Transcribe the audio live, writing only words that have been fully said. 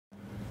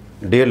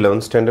Dear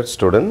 11th standard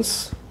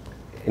students,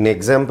 in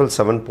example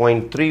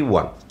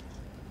 7.31,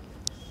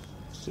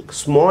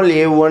 small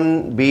a1,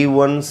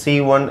 b1,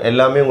 c1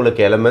 எல்லாமே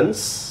உங்களுக்கு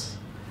elements,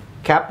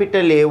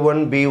 capital a1,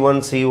 b1,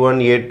 c1,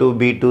 a2,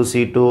 b2,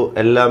 c2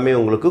 எல்லாமே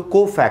உங்களுக்கு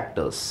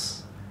cofactors,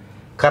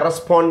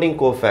 corresponding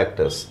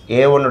cofactors.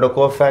 a1 ஓட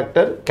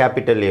cofactor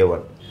capital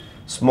A1,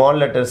 small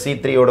letter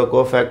c3 ஓட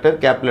cofactor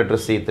capital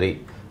letter c3,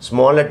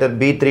 small letter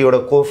b3 ஓட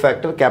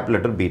cofactor capital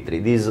letter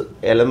b3. These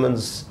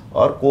elements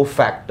are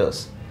cofactors.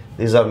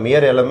 These are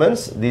mere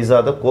elements. These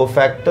are the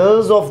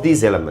cofactors of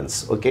these elements.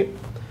 Okay.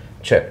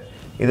 Check.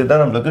 This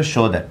is to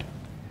show that.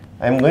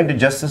 I am going to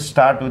just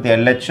start with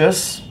LHS.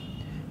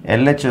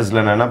 LHS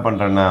la na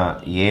pandrena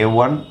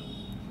A1,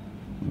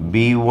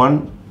 B1,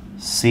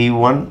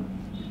 C1,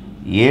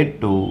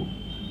 A2,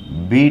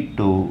 B2,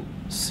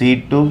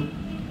 C2,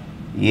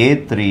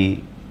 A3,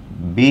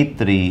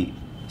 B3,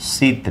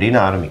 C3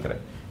 na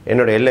ஆரம்பிக்கிறேன்.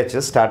 என்னோட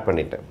LHS start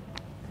பண்ணிட்டேன்.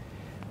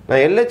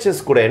 நான்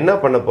LHS கூட என்ன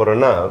பண்ண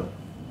போறேன்னா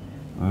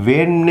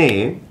வேணே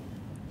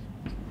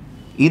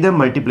இதை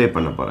multiply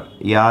பண்ண போகிறேன்.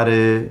 யார்?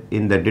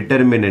 இந்த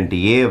டிட்டர்மினன்ட்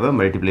ஏவை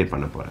மல்டிப்ளை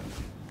பண்ண போகிறேன்.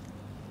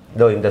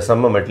 இதோ இந்த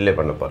சம்மை மல்டிப்ளை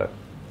பண்ண போகிறேன்.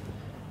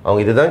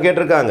 அவங்க இதுதான்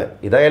கேட்டிருக்காங்க.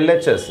 இதான்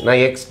LHS.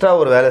 நான் எக்ஸ்ட்ரா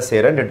ஒரு வேலை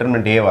செய்கிறேன்.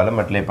 டிட்டர்மினன்ட் ஏவால்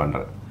மல்டிப்ளை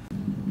பண்ணுறேன்.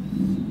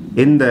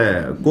 இந்த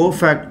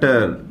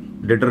கோஃபேக்டர்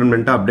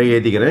டிட்டர்மினன்ட்டை அப்படியே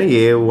எழுதிக்கிறேன்.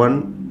 A1,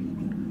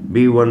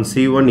 B1,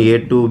 C1,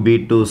 A2,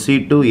 B2,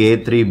 C2,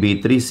 A3,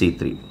 B3,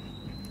 C3.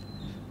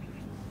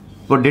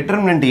 இப்போ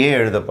டிட்டர்மினன்ட் ஏ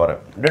எழுத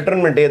போகிறேன்.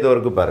 டிட்டர்மினன்ட் ஏ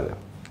வரைக்கும் பாருங்கள்.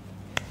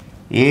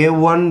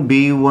 A1,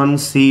 B1,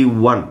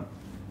 C1,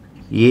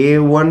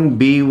 A1,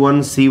 B1,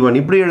 C1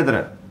 இப்படி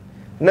எழுதுறேன்.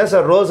 என்ன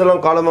சார் ரோஸ்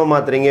எல்லாம் காலமாக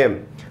மாற்றுறீங்க?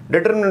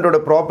 டிட்டர்மினன்ட்டோட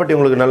ப்ராப்பர்ட்டி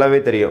உங்களுக்கு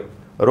நல்லாவே தெரியும்.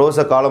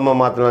 ரோஸை காலமாக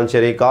மாற்றினாலும்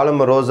சரி,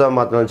 காலமாக ரோஸாக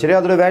மாற்றினாலும் சரி,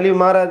 அதோட வேல்யூ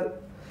மாறாது.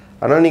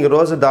 அதனால் நீங்கள்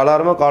ரோஸை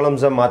தாராளமாக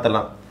காலம்ஸாக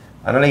மாற்றலாம்.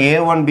 அதனால்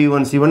A1,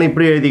 B1, C1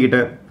 இப்படி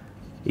எழுதிக்கிட்டேன்.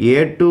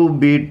 A2,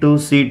 B2,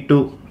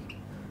 C2,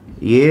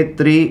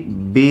 A3,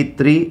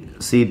 B3,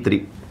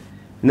 C3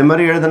 இந்த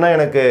மாதிரி எழுதுனா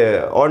எனக்கு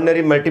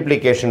ஆர்டினரி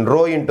மல்டிப்ளிகேஷன் ரோ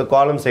இன்ட்டு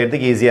காலம்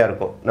செய்கிறதுக்கு ஈஸியாக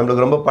இருக்கும்.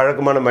 நம்மளுக்கு ரொம்ப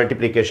பழக்கமான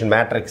மல்டிப்ளிகேஷன்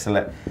மேட்ரிக்ஸில்.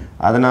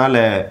 அதனால்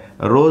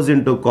ரோஸ்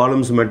இன்ட்டு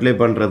காலம்ஸ் மல்டிப்ளை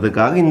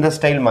பண்ணுறதுக்காக இந்த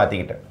ஸ்டைல்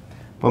மாற்றிக்கிட்டேன்.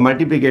 இப்போ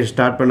மல்டிப்ளிகேஷன்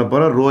ஸ்டார்ட் பண்ண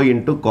போகிறோம். ரோ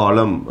இன்ட்டு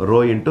காலம், ரோ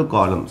இன்ட்டு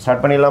காலம்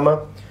ஸ்டார்ட் பண்ணிடலாமா?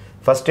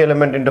 First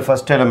element into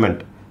first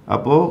element.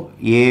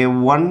 அப்போது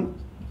A1,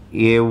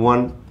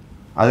 A1,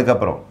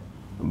 அதுக்கப்புறம்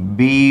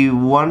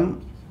B1,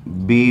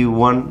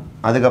 B1,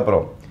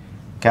 அதுக்கப்புறம்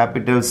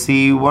கேபிட்டல்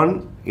C1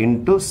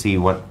 இன்ட்டு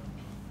C1.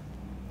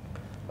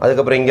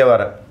 அதுக்கப்புறம் இங்கே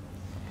வர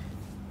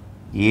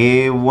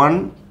A1,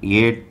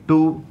 A2,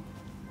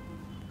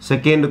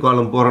 செகண்ட்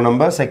காலம் போகிறோம்.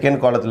 நம்ம செகண்ட்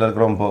காலத்தில்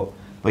இருக்கிறோம்.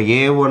 இப்போ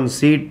A1,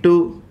 C2,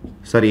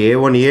 sorry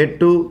A1,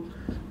 A2,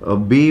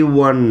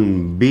 B1,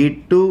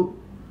 B2,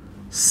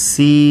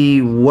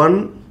 C1,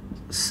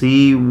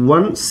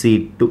 C1,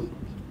 C2.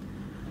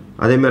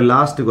 அதேமாதிரி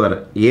லாஸ்ட்டுக்கு வர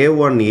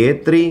A1,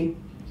 A3,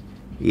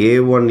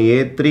 A1,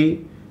 A3,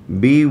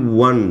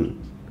 B1,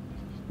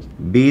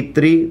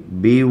 B3,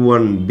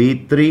 B1,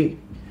 B3,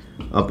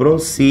 அப்புறம்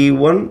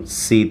C1,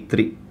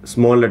 C3,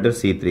 small letter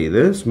C3,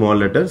 இது ஸ்மால்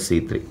லெட்டர்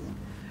C3.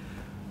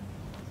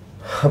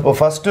 அப்போ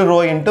ஃபஸ்ட்டு ரோ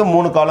இன்ட்டு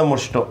 3 காலம்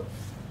முடிச்சிட்டோம்.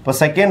 இப்போ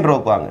செகண்ட்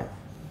ரோக்கு வாங்க.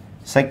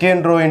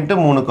 செகண்ட் ரோ இன்ட்டு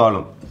 3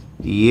 காலம்.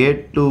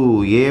 A2,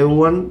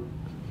 A1,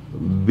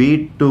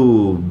 B2,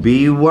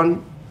 B1,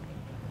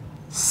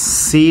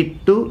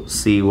 C2,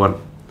 C1.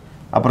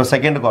 அப்புறம்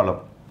second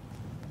column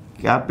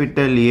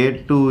capital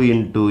A2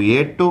 into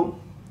A2,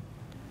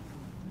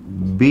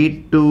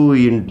 B2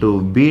 into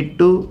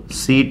B2,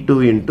 C2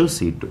 into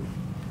C2.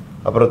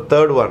 அப்புறம்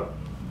third one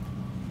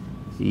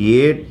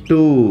A2,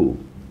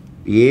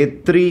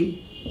 A3,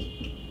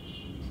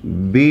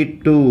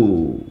 B2,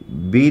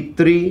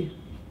 B3,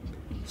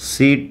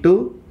 C2,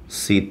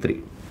 C3.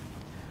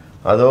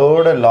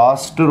 அதோட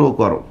last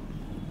ரோக்கு வரும்.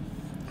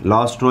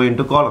 Last rho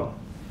into காலம்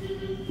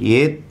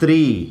A3,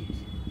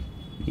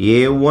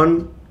 A1,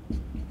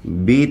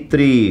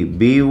 B3,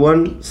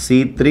 B1,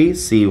 C3,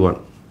 C1.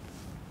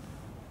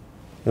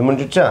 இது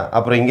முடிஞ்சிச்சா?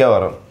 அப்புறம் இங்கே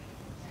வரும்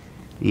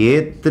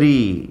A3,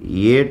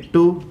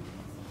 A2,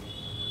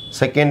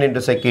 second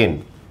into second,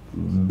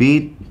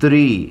 B3,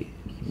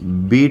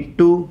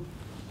 B2,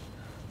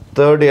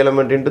 third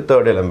element into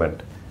third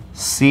element,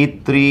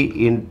 C3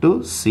 into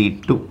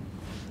C2.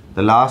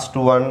 The last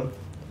one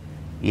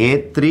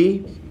A3,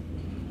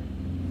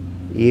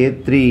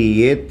 A3,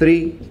 A3,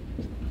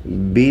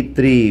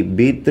 B3,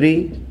 B3,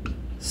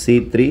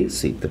 C3,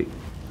 C3.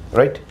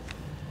 Right?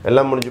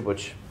 எல்லாம் முடிஞ்சு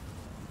போச்சு.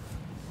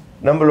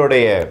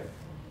 நம்மளுடைய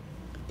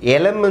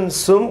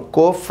எலமெண்ட்ஸும்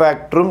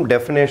கோஃபேக்டரும்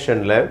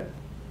டெஃபினேஷனில்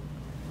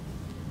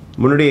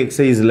முன்னாடி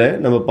எக்ஸசைஸில்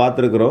நம்ம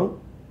பார்த்துருக்குறோம்.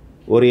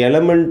 ஒரு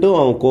எலமெண்ட்டும்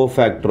அவன்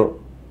கோஃபேக்டரும்,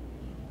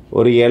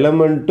 ஒரு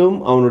எலமெண்ட்டும்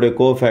அவனுடைய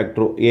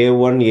கோஃபேக்டரும்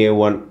A1,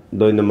 A1,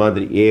 இதோ இந்த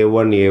மாதிரி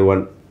A1,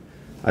 A1.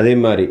 அதே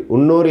மாதிரி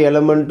இன்னொரு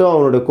எலமெண்ட்டும்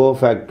அவனுடைய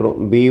கோஃபேக்டரும்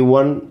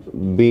B1,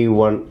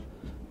 B1,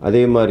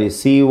 அதே மாதிரி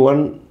C1,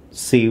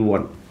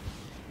 C1.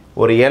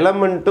 ஒரு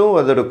எலமெண்ட்டும்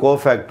அதோட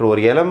கோஃபேக்டர்,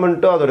 ஒரு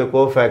எலமெண்ட்டும் அதோட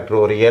கோஃபேக்டர்,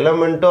 ஒரு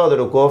எலமெண்ட்டும்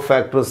அதோட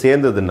கோஃபேக்டரும்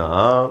சேர்ந்ததுன்னா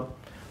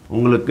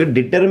உங்களுக்கு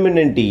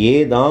determinant A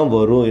தான்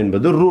வரும்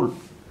என்பது rule.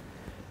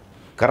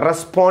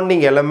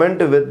 Corresponding element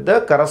with the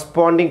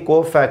corresponding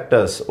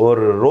cofactors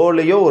ஒரு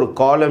ரோலையோ ஒரு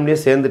காலம்லையோ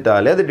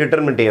சேர்ந்துட்டாலே அது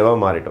determinant A வா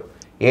மாறிடும்.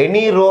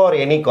 Any row or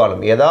any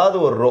column ஏதாவது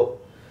ஒரு row.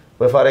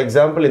 For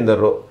example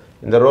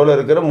இந்த ரோல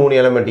இருக்கிற மூணு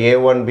எலிமெண்ட்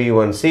A1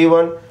 B1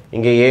 C1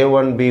 இங்க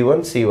A1 B1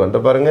 C1 இத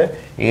பாருங்க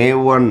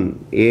A1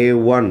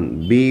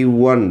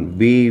 B1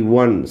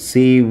 B1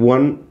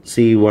 C1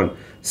 C1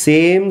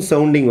 same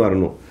sounding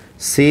வரணும்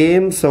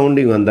சேம்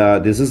சவுண்டிங் வந்தா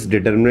this is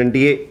determinant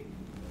A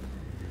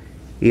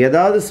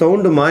ஏதாவது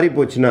சவுண்ட் மாறி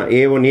போச்சுனா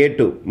A1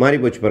 A2 மாறி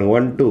போச்சு பாருங்க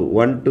 1 2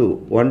 1 2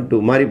 1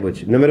 2 மாறி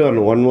போச்சு இந்த மாதிரி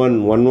வரணும் 1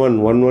 1 1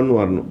 1 1 1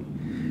 வரணும்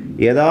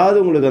ஏதாவது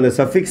உங்களுக்கு அந்த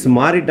சஃபிக்ஸ்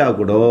மாறிட்டா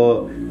கூட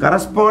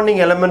கரஸ்பாண்டிங்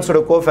எலிமெண்ட்ஸோட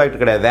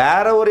கோஃபேக்டர் கிடையாது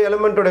வேற ஒரு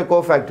எலிமெண்ட்டோட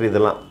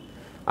கோஃபேக்டர்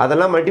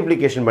அதெல்லாம்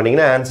மல்டிப்ளிகேஷன்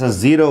பண்ணீங்கன்னா ஆன்சர்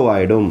 0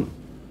 ஆயிடும்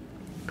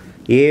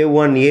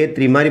A1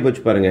 A3 மாறி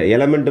போச்சு பாருங்க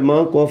எலிமெண்ட்டுமா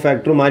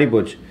கோஃபேக்டரும் மாறி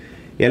போச்சு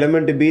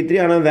எலிமெண்ட் B3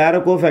 ஆனா வேற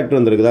கோஃபேக்டர்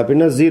வந்திருக்குது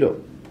அப்படினா 0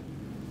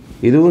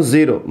 இதுவும்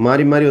 0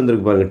 மாறி மாறி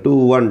வந்திருக்கு பாருங்க 2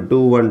 1 2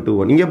 1 2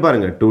 1 இங்க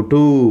பாருங்க 2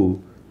 2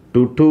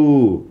 2 2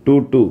 2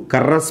 2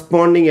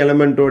 கரஸ்பாண்டிங்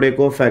எலிமெண்ட்டோட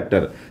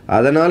கோஃபேக்டர்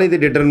அதனால இது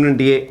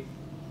டிட்டர்மினன்ட் A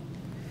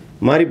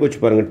மாறி போச்சு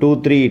பாருங்க 2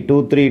 3 2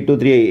 3 2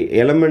 3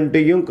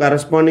 எலிமெண்ட்டையும்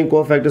கரஸ்பாண்டிங்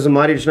கோஃபேக்டர்ஸ்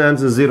மாறிடுச்சுனா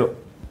ஆன்சர் 0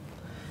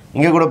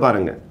 இங்க கூட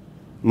பாருங்க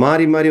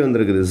மாறி மாறி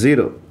வந்திருக்குது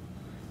 0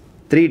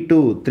 3 2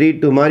 3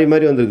 2 மாறி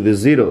மாறி வந்திருக்குது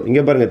 0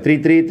 இங்க பாருங்க 3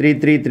 3 3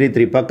 3 3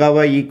 3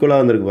 பக்காவா ஈக்குவலா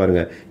வந்திருக்கு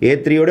பாருங்க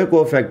A3 ஓட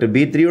கோஃபேக்டர்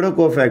B3 ஓட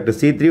கோஃபேக்டர்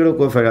C3 ஓட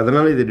கோஃபேக்டர்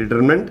அதனால இது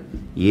டிட்டர்மினன்ட்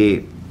A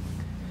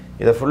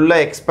இத ஃபுல்லா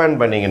எக்ஸ்பாண்ட்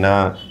பண்ணீங்கனா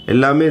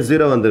எல்லாமே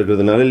 0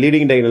 வந்திருக்கிறதுனால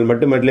லீடிங் டயகனல்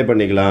மட்டும் அப்ளை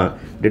பண்ணிக்கலாம்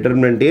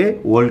determinant A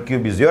whole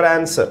cube is your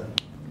answer.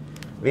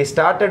 We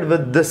started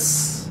with this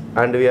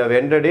and we have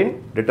ended in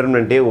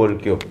determinant A whole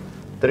cube.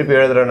 திருப்பி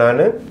எழுதுறேன்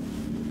நானு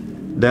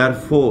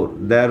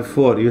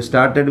therefore you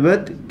started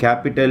with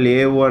capital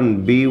A1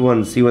 B1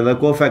 C1 the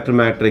cofactor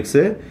matrix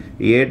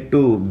A2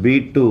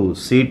 B2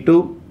 C2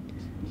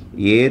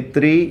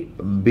 A3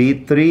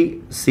 B3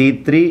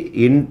 C3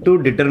 into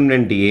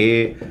determinant A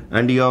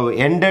and you have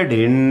ended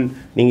in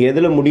நீங்க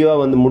எதுல முடிவா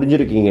வந்து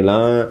முடிஞ்சிருக்கீங்களா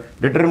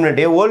determinant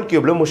A whole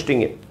cubeல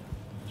முடிச்சிட்டீங்க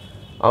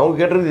அவங்க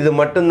கேக்குறது இது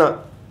மட்டும் தான்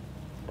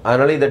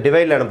அதனால இத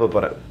டிவைட்ல அனுப்ப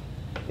போறேன்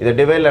இத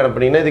டிவைட்ல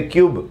அனுப்புனீங்கன்னா இது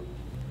கியூப்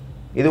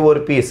இது ஒரு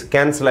பீஸ்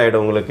கேன்சல்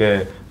ஆயிடும் உங்களுக்கு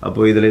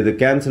அப்போ இதுல இது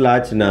கேன்சல்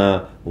ஆச்சுனா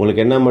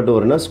உங்களுக்கு என்ன மட்டும்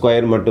வரும்னா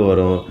ஸ்கொயர் மட்டும்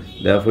வரும்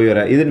therefore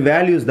இது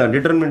வேல்யூஸ் தான்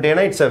டிட்டர்மினன்ட்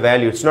ஏனா it's a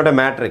value it's not a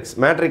matrix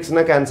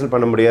matrixனா cancel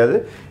பண்ண முடியாது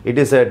it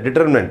is a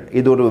determinant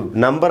இது ஒரு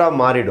நம்பரா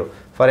மாறிடும்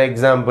ஃபார்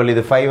எக்ஸாம்பிள்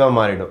இது 5 ஆ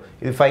மாறிடும்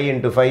இது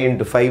 5 *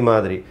 5 * 5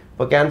 மாதிரி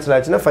இப்போ கேன்சல்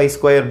ஆச்சுனா 5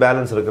 ஸ்கொயர்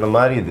பேலன்ஸ் இருக்கிற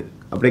மாதிரி இது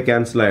அப்படியே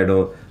கேன்சல்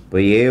ஆயிடும் இப்போ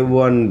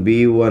A1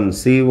 B1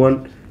 C1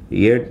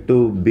 A2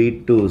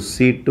 B2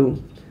 C2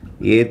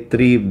 A3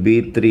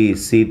 B3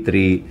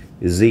 C3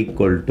 is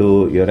equal to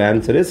your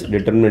answer is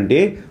determinant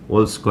A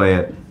whole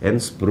square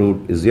hence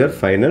proved is your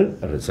final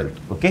result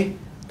okay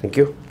thank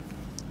you